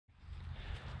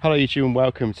Hello YouTube and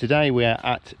welcome. Today we are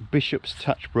at Bishops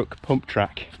Tachbrook pump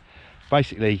track.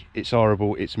 Basically it's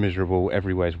horrible, it's miserable,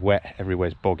 everywhere's wet,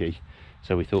 everywhere's boggy.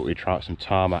 So we thought we'd try out some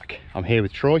tarmac. I'm here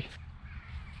with Troy,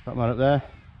 that man up there.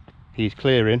 He's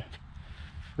clearing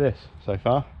this so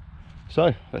far.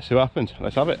 So let's see what happens,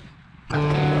 let's have it.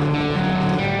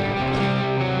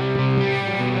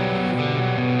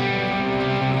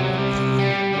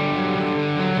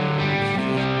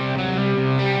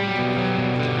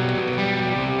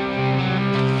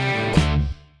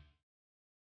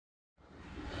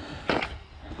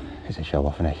 Is it show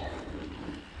off, isn't he?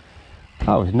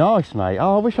 That was nice, mate.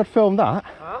 Oh, I wish I'd filmed that.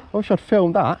 Huh? I wish I'd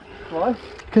filmed that. Why?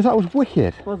 Because that was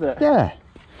wicked. Was it? Yeah.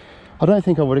 I don't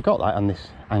think I would have got that on this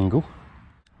angle.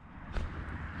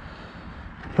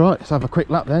 Right, let's have a quick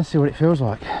lap then, see what it feels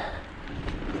like.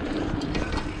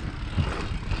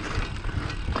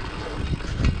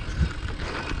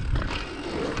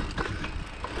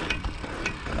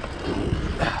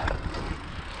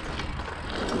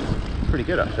 Pretty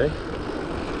good actually.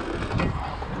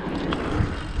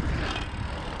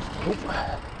 Oh,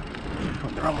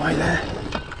 went the wrong way there.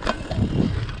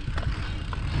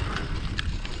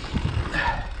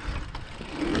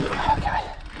 Okay.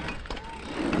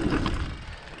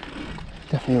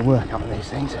 Definitely a workout on these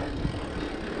things.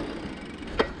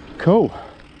 Cool.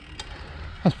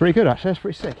 That's pretty good actually, that's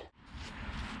pretty sick.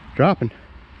 Dropping.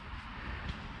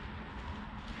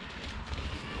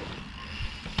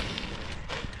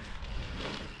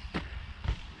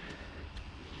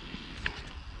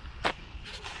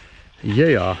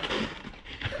 Yeah.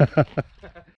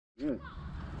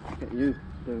 Get you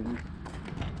doing.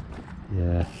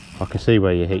 Yeah, I can see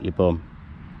where you hit your bum.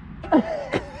 I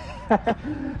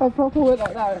proper went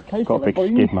like that. Got a big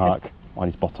skid mark on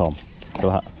his bottom.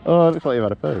 Oh, it looks like you've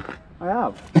had a poo. I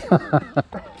have.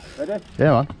 Ready?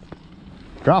 Yeah, man.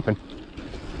 Dropping.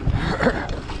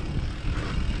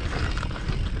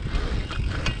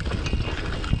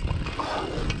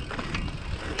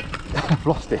 I've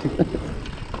lost him.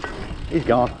 He's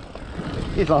gone.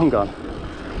 He's long gone.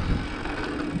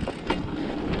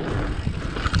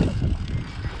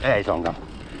 Yeah, he's long gone.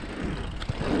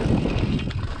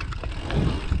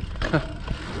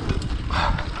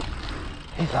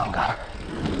 He's long gone.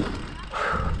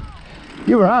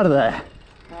 You were out of there.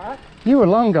 Huh? You were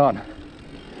long gone.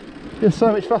 You're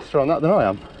so much faster on that than I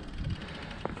am.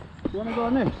 You want to go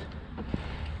on this?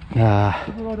 Nah.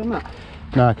 Have a ride on that?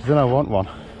 Nah, because then I want one.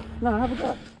 No, have a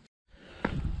go.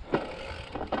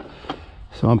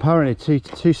 So I'm apparently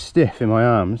too stiff in my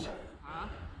arms,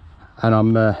 and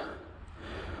I'm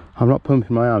not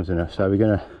pumping my arms enough. So we're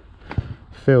gonna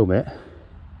film it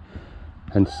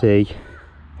and see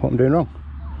what I'm doing wrong.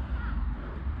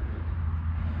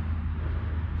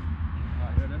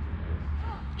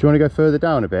 Do you want to go further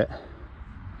down a bit,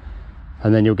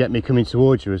 and then you'll get me coming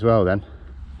towards you as well then?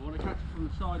 I want to catch it from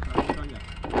the side though, don't you?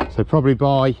 So probably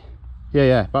by,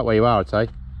 yeah, about where you are, I'd say.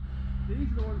 These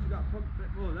are the ones you got pumped a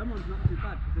bit more. Them ones not too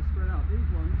bad because they're spread out. These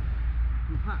ones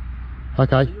compact.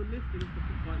 Okay. So you're lifting up,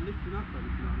 if you know what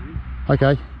I mean.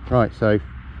 Okay, right, so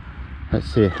let's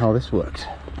see how this works.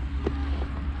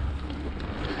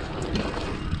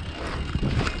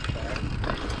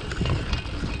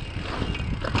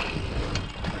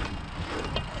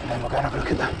 And then we'll go and have a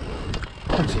look at the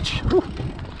footage. Ooh.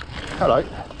 Hello.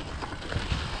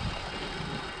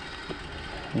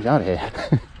 He's out of here.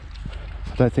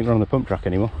 I don't think we're on the pump track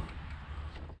anymore.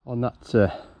 On that, we'll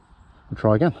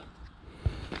try again.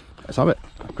 Let's have it.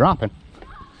 Dropping.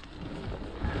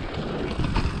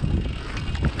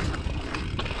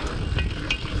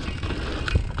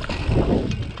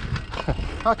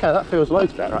 Okay, that feels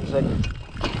loads better actually.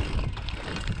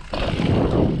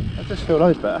 That does feel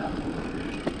loads better.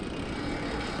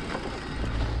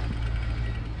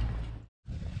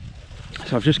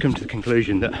 So I've just come to the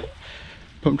conclusion that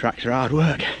pump tracks are hard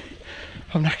work.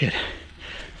 I'm knackered.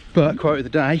 But quote of the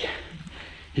day,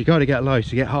 you got to get low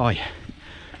to get high.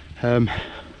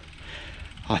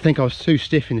 I think I was too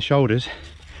stiff in the shoulders.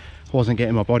 Wasn't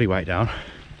getting my body weight down.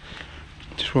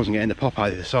 Just wasn't getting the pop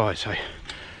out of the side. So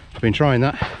I've been trying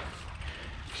that.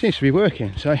 Seems to be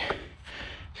working. So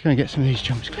just going to get some of these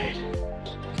jumps cleared.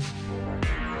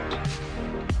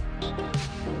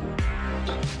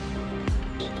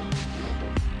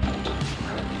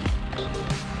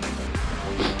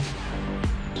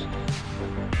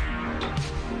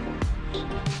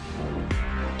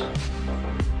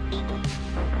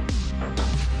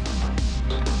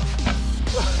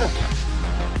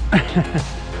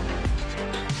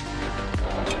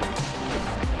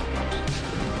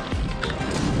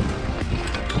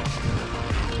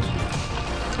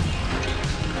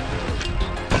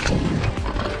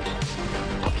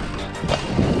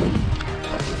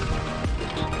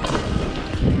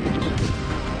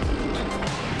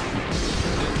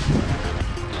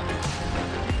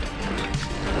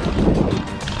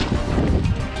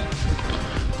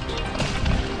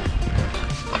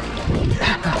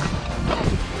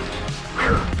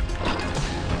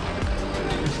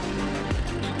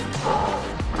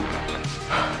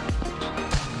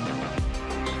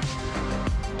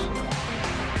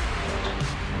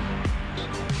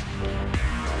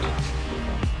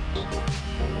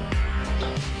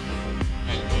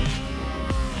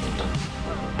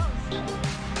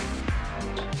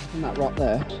 that rock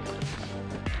there.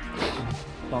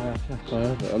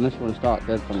 And this one start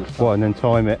dead from the start. What, and then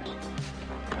time it?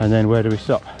 And then where do we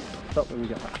stop? Stop when we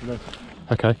get back to this.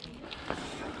 Okay.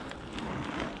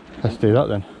 Let's do that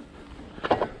then.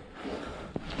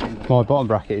 My bottom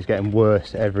bracket is getting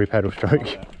worse every pedal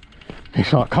stroke.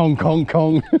 It's like Kong, Kong,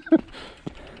 Kong.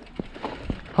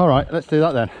 All right, let's do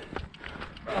that then.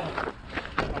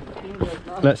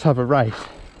 Let's have a race.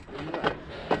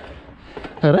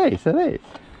 It is, it is.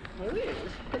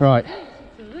 Right.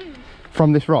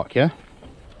 From this rock, yeah?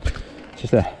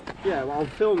 Just there. Yeah, well, I'll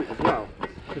film it as well,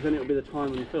 because then it'll be the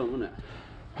time when you film, won't it?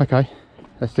 Okay,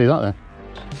 let's do that then.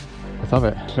 Let's have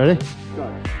it. Ready?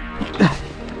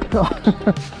 Go.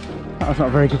 That was not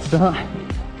a very good start.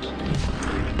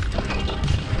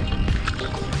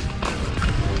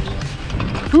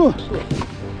 Ooh.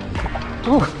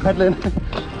 Ooh, pedaling,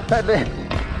 pedaling.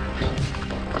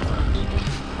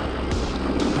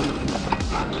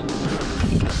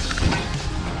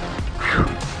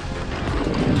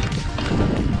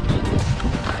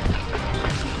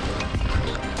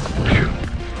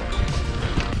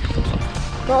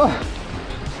 Oh.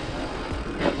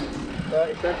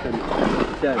 30 seconds.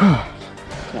 Dead.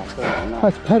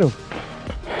 That's pedal.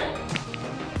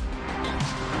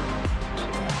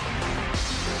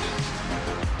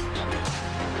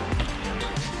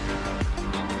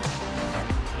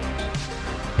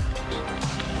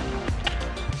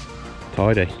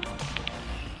 Tidy.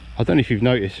 I don't know if you've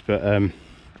noticed, but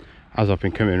as I've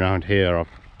been coming around here, I've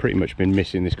pretty much been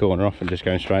missing this corner off and just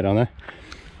going straight down there.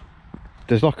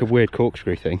 There's like a weird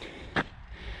corkscrew thing,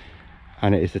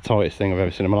 and it is the tightest thing I've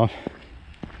ever seen in my life.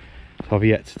 So I've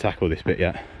yet to tackle this bit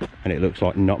yet, and it looks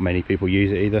like not many people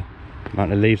use it either.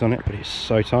 Amount of leaves on it, but it's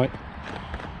so tight.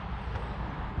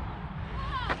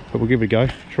 But we'll give it a go.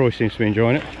 Troy seems to be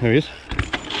enjoying it. There he is.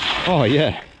 Oh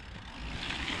yeah.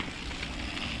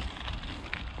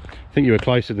 I think you were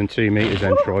closer than 2 meters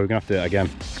then, Troy. We're gonna have to do it again.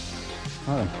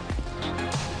 Right then.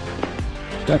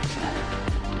 Let's go.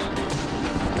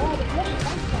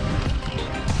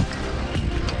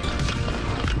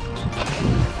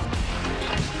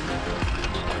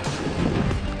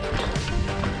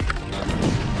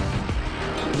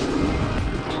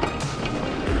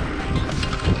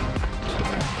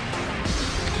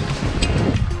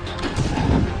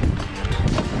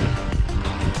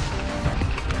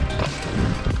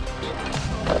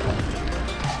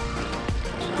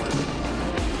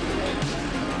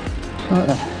 Right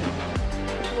then.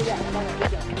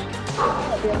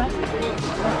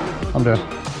 I'm doing.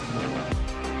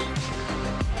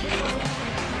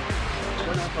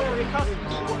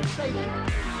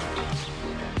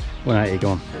 $180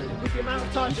 gone. With the amount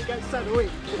of times it gets said a week.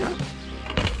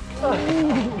 I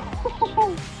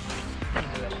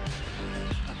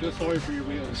feel sorry for your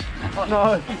wheels. Oh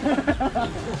no!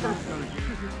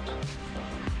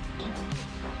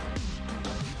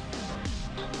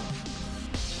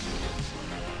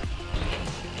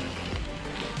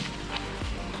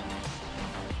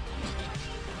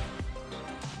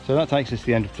 So that takes us to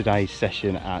the end of today's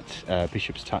session at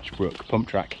Bishops Tachbrook pump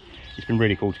track. It's been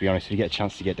really cool, to be honest. If you get a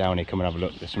chance to get down here, come and have a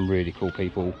look. There's some really cool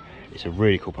people. It's a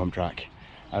really cool pump track,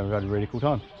 and we've had a really cool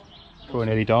time. Troy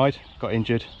nearly died, got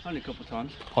injured. Only a couple of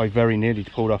times. I very nearly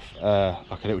pulled off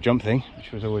like a little jump thing,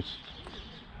 which was always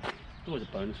a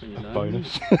bonus when you learn.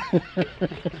 bonus.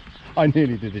 I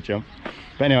nearly did a jump.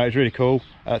 But anyway, it was really cool.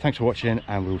 Thanks for watching,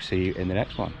 and we'll see you in the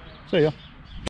next one. See ya.